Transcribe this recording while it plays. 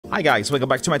Hi guys, welcome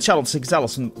back to my channel, it's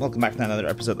Xalyth, and welcome back to another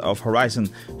episode of Horizon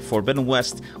Forbidden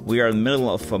West. We are in the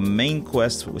middle of a main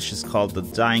quest, which is called the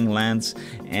Dying Lands,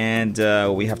 and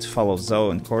we have to follow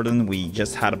Zoe and Cordon. We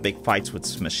just had a big fight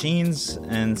with machines,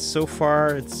 and so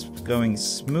far it's going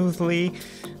smoothly.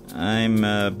 I'm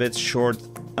a bit short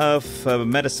of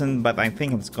medicine, but I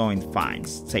think it's going fine.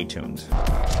 Stay tuned.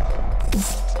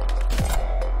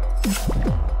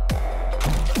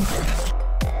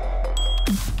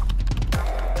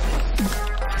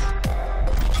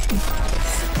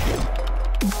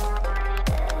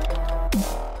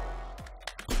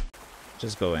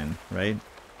 Just go in, right?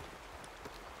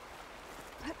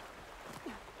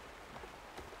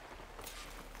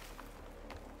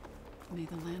 May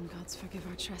the land gods forgive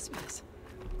our trespass.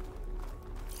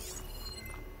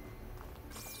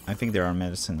 I think there are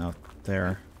medicine out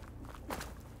there.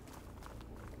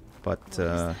 But, What is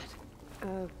that?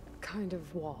 A kind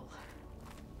of wall.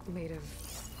 Made of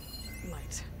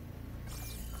light.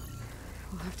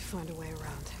 We'll have to find a way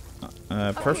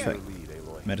around. perfect.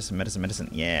 Medicine,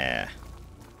 yeah.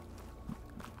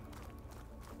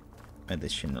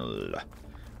 Additional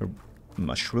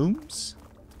mushrooms.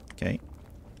 Okay,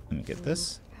 let me get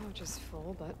this. Pouch is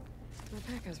full, but my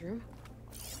pack has room.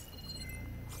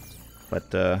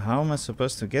 But how am I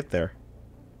supposed to get there?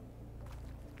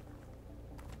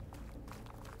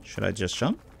 Should I just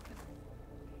jump?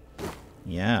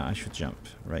 Yeah, I should jump,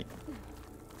 right.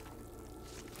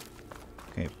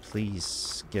 Okay,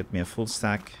 please get me a full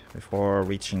stack before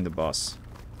reaching the boss.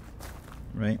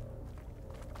 Right?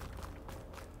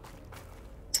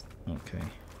 Okay.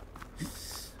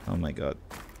 Oh my god.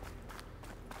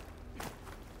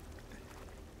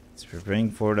 It's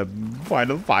preparing for the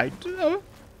final fight. Like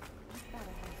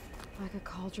a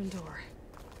cauldron door.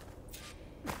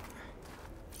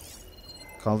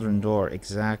 Cauldron door,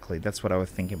 exactly. That's what I was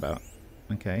thinking about.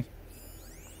 Okay.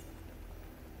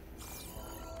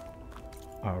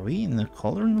 Are we in the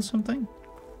cauldron or something?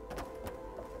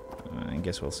 I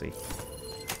guess we'll see.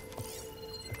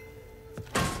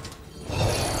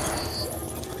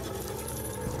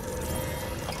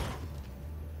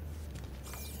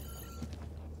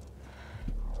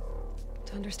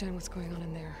 To understand what's going on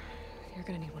in there, you're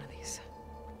gonna need one of these.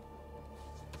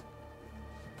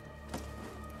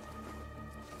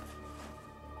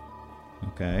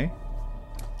 Okay.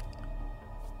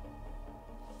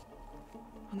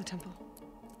 On the temple.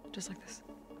 Just like this.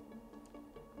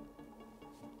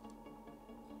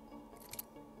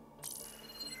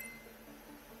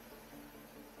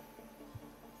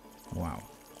 Wow.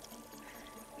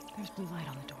 There's blue light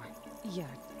on the door. Yeah,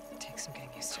 it takes some getting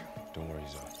used to. Don't worry,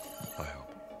 Zoe. I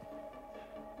help.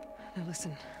 Now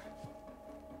listen.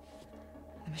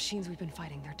 The machines we've been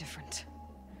fighting, they're different.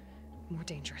 More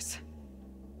dangerous.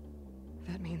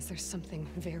 That means there's something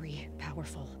very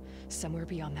powerful somewhere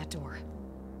beyond that door.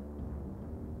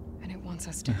 And it wants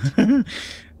us dead.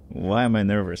 Why am I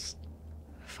nervous?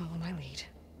 Follow my lead.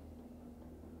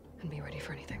 And be ready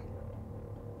for anything.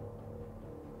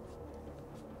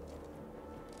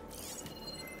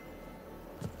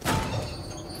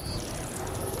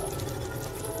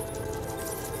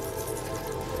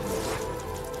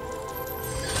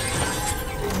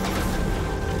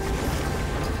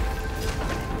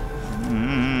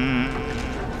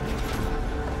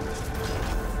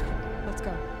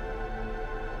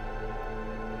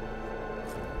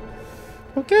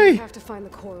 Okay. We have to find the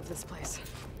core of this place.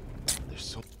 There's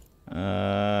so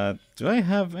do I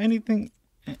have anything?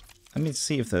 Let me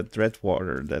see if the dread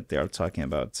water that they are talking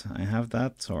about, I have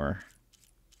that, or...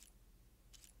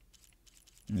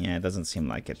 Yeah, it doesn't seem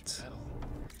like it.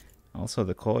 Also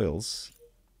the coils.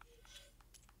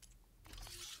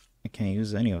 I can't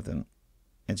use any of them.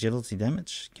 Agility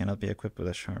damage cannot be equipped with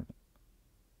a sharp.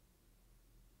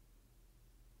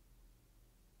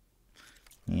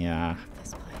 Yeah.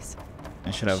 This place. I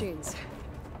should have Machines.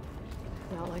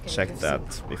 Not like checked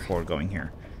that before going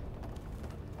here.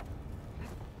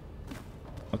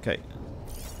 Okay.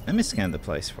 Let me scan the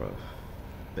place for a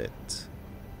bit.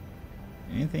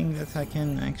 Anything that I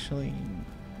can actually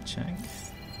check?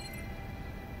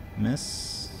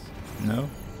 Miss? No?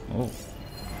 Oh.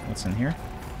 What's in here?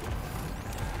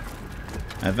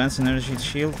 Advanced energy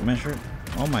shield measure.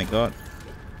 Oh my god.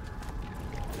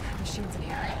 Machines in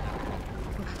here.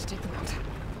 We'll have to take them out.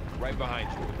 right behind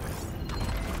you.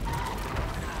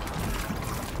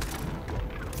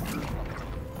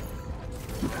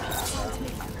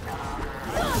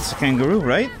 It's a kangaroo,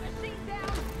 right?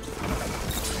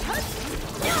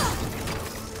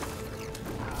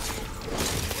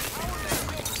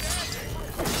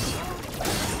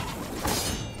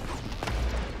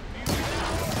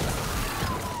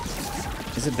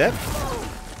 Is it dead?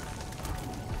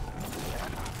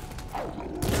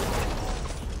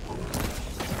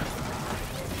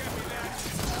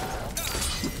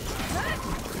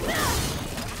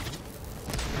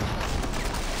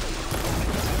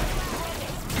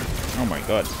 Oh my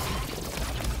god.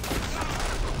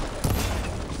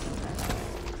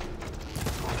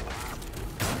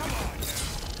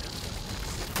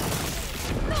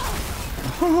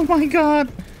 Oh my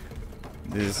god.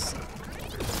 This.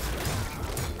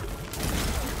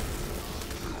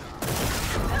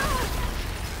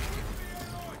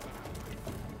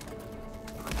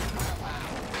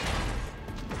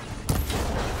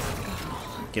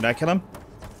 Did I kill him?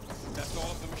 That's all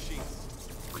of the machines.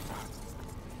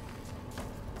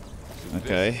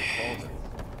 Okay.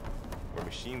 Where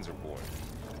machines are born.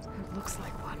 It looks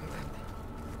like one,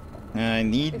 but I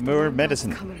need if more the robots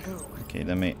medicine. come and go, Okay,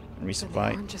 let me then they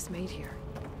resupply. aren't just made here.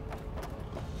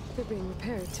 They're being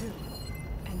repaired too.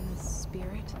 And the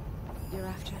spirit you're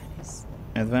after is...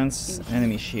 Advanced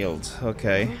enemy shield.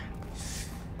 Okay.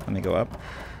 Let me go up.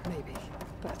 Maybe,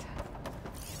 but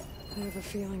I have a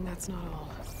feeling that's not all.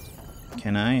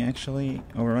 Can I actually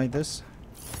override this?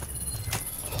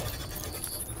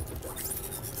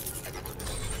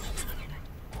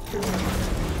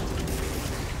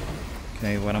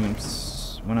 Okay, what am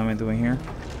I doing here?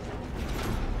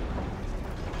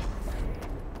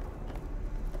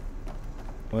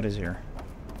 What is here?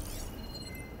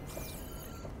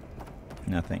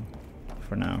 Nothing.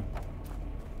 For now.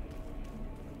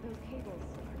 Those cables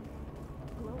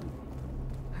are glowing.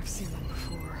 I've seen them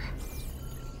before.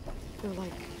 They're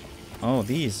like Oh,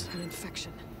 these. an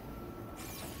infection.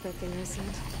 That thing I said,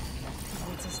 that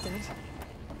wants us dead.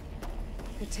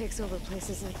 It takes over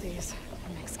places like these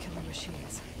and makes killer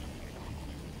machines.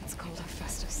 It's called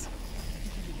Hephaestus.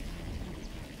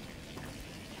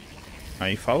 Are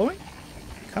you following?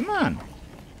 Come on.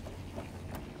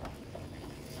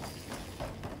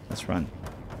 Let's run.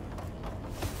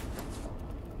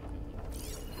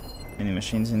 Any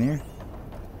machines in here?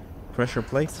 Pressure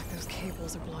plate? Looks like those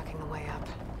cables are blocking the way up.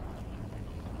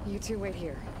 You two wait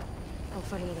here. I'll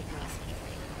find another path.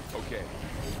 Okay.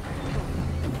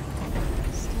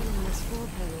 Standing on this floor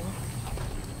panel,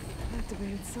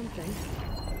 activated something.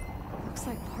 Looks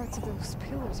like parts of those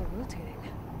pillars are rotating.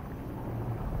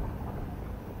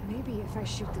 Maybe if I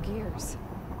shoot the gears,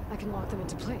 I can lock them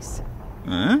into place.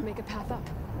 Huh? Make a path up.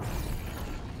 Oh,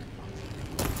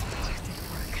 it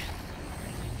didn't work.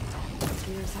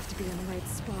 The gears have to be in the right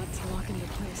spot to lock into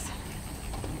place.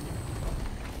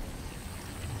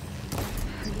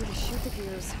 I need to shoot the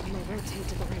gears when they rotate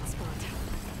to the right spot.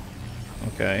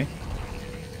 Okay.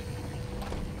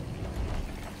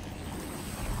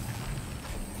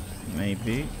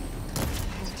 Maybe. I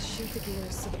have to shoot the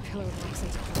gears so the pillar locks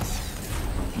into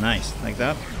place. Nice. Like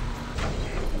that.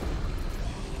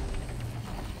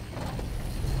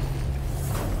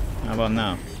 How about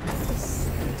now? This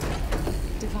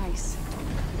device,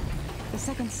 the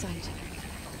second sight,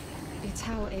 it's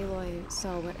how Aloy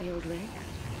saw what ailed Ray.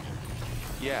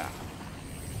 Yeah.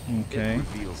 Okay. It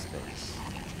reveals things.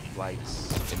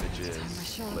 Lights, images, Time my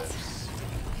shots. clips,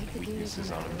 Hit the gears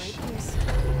weaknesses when on they're a in the right machine. place.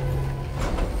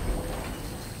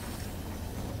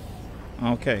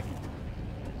 Okay.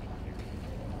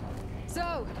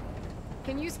 So,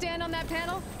 can you stand on that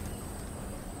panel?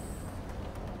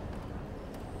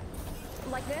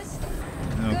 Like this?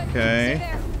 Okay. Stay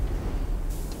there.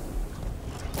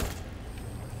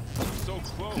 So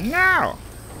close. Now.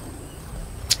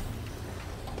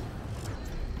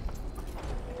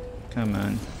 Come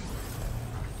on.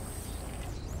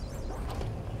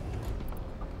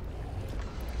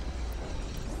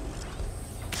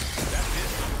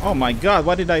 Oh my god,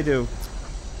 what did I do?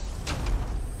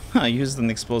 I used an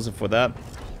explosive for that.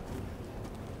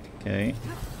 Okay.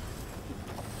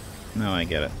 Now I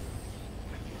get it.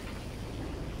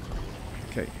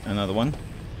 Okay, another one.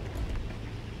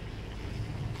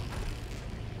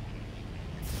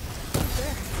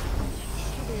 There.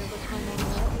 Should be able to climb over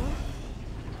that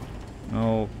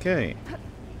one. Okay.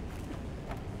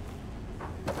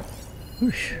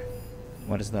 Whoosh.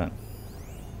 What is that?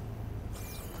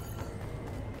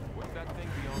 What's that thing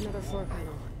beyond? Another floor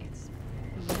panel. It's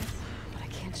yes, but I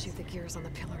can't shoot the gears on the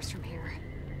pillars from here.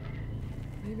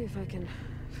 Maybe if I can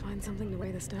find something to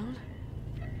weigh this down?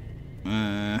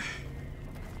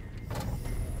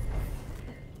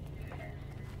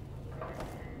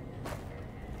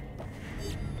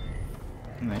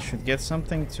 I should get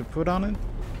something to put on it.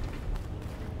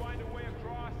 Find a way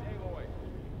across, Aloy.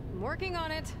 I'm working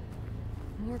on it.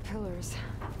 More pillars.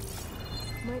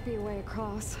 Might be a way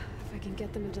across, if I can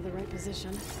get them into the right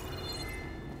position.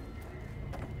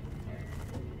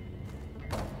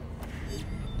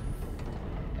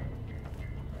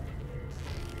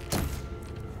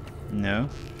 No.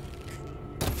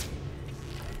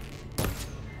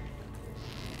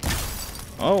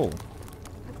 Oh.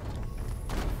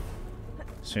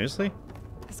 Seriously?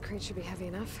 This crate should be heavy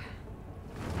enough.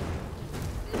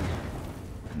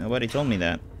 Nobody told me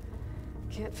that.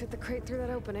 Can't fit the crate through that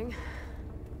opening.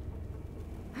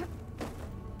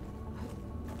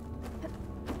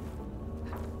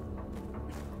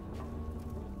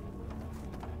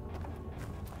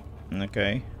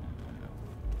 Okay.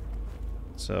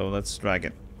 So let's drag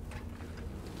it.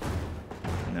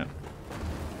 No.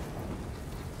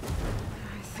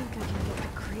 I think I can get the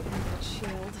crate with that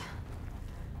shield,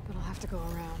 but I'll have to go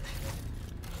around.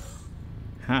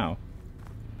 How?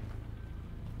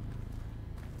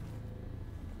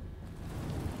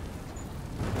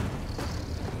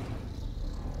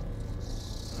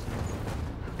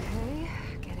 Okay,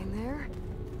 getting there.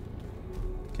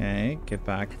 Okay, get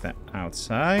back the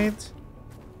outside.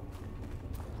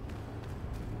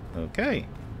 Okay.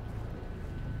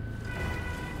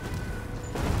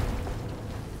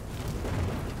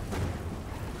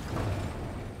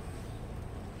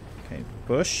 Okay,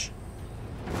 push.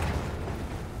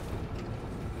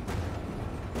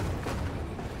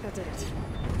 That did it.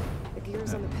 The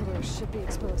gears on the pillars should be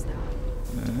exposed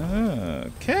now.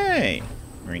 Okay.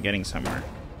 We're getting somewhere.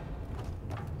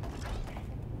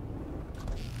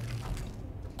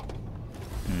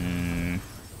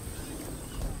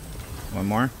 One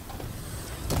more.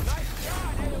 Nice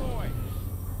shot, Aloy!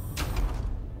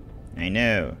 I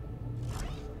know.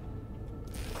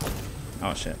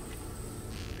 Oh shit.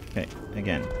 Okay,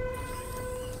 again.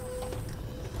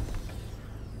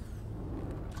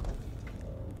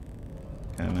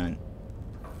 Come on.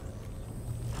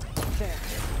 There.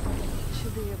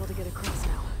 Should be able to get across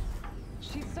now.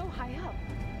 She's so high up.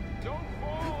 Don't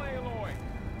fall,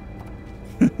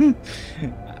 Aloy!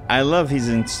 I love his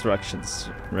instructions,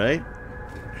 right?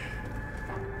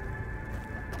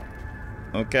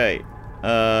 Okay.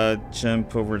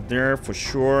 Jump over there for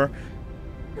sure.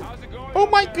 How's it going? Oh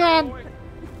out my there, god! Aloy?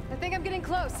 I think I'm getting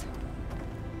close.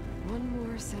 One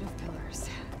more set of pillars.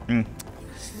 Mm.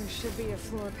 There should be a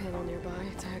floor panel nearby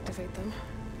to activate them.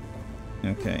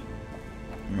 Okay.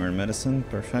 More medicine,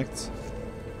 perfect.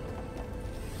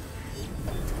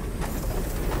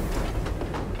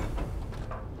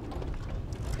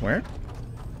 Where?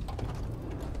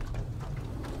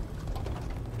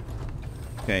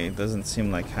 Okay, it doesn't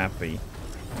seem like happy.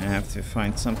 I have to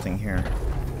find something here.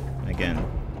 Again.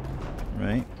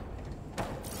 Right?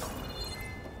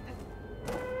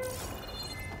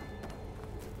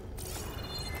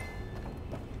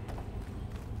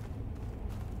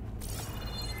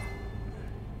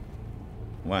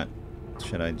 What?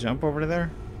 Should I jump over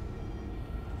there?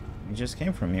 We just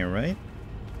came from here, right?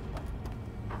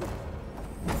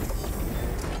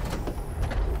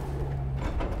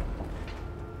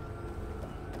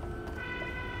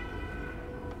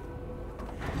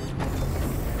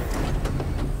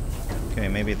 Okay,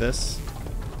 maybe this.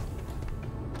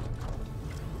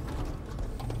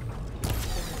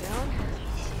 Down.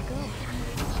 Go.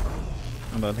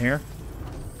 How about here?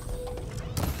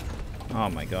 Oh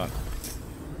my god.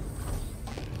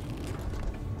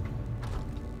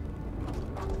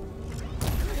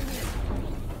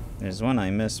 There's one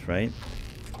I missed, right?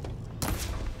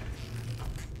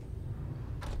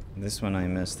 This one I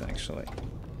missed, actually.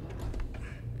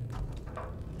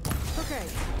 Okay.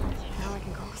 Now I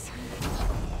can cross.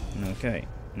 Okay,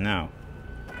 now.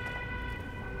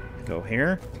 Go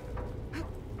here.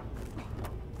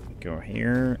 Go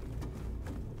here.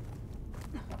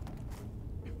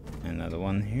 Another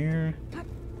one here.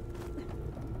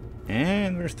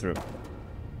 And we're through.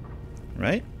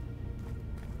 Right?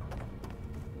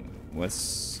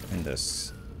 What's in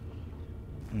this?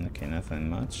 Okay, nothing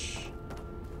much.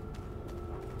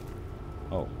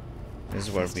 Oh, this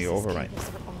is where we override. Cables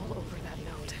are all over that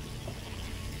node.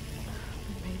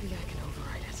 Maybe I can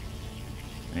override it.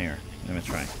 Here, let me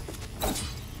try.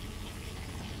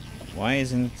 Why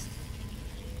isn't...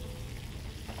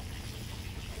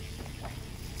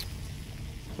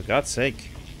 For God's sake.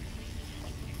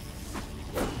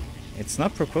 It's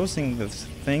not proposing the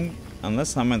thing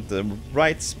unless I'm at the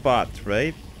right spot,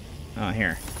 right? Oh,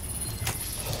 here.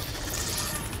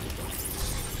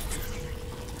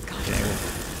 Okay.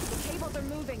 The cables are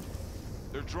moving.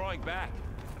 They're drawing back.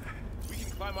 We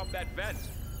can climb up that vent.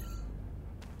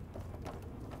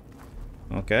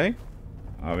 Okay.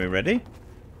 Are we ready?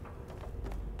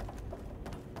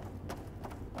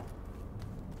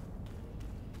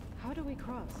 How do we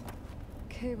cross?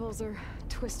 Cables are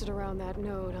twisted around that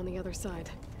node on the other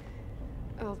side.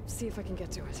 I'll see if I can get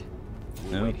to it.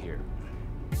 We'll wait here.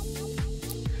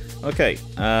 Okay,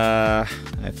 I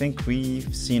think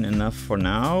we've seen enough for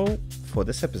now, for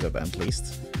this episode at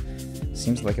least.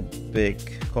 Seems like a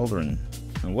big cauldron.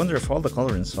 I wonder if all the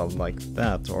cauldrons are like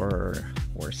that, or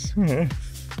worse.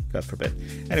 God forbid.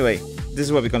 Anyway, this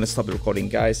is where we're gonna stop the recording,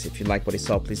 guys. If you like what you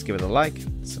saw, please give it a like,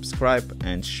 subscribe,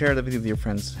 and share the video with your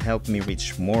friends. Help me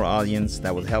reach more audience.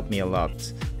 That would help me a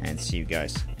lot. And see you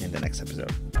guys in the next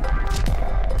episode.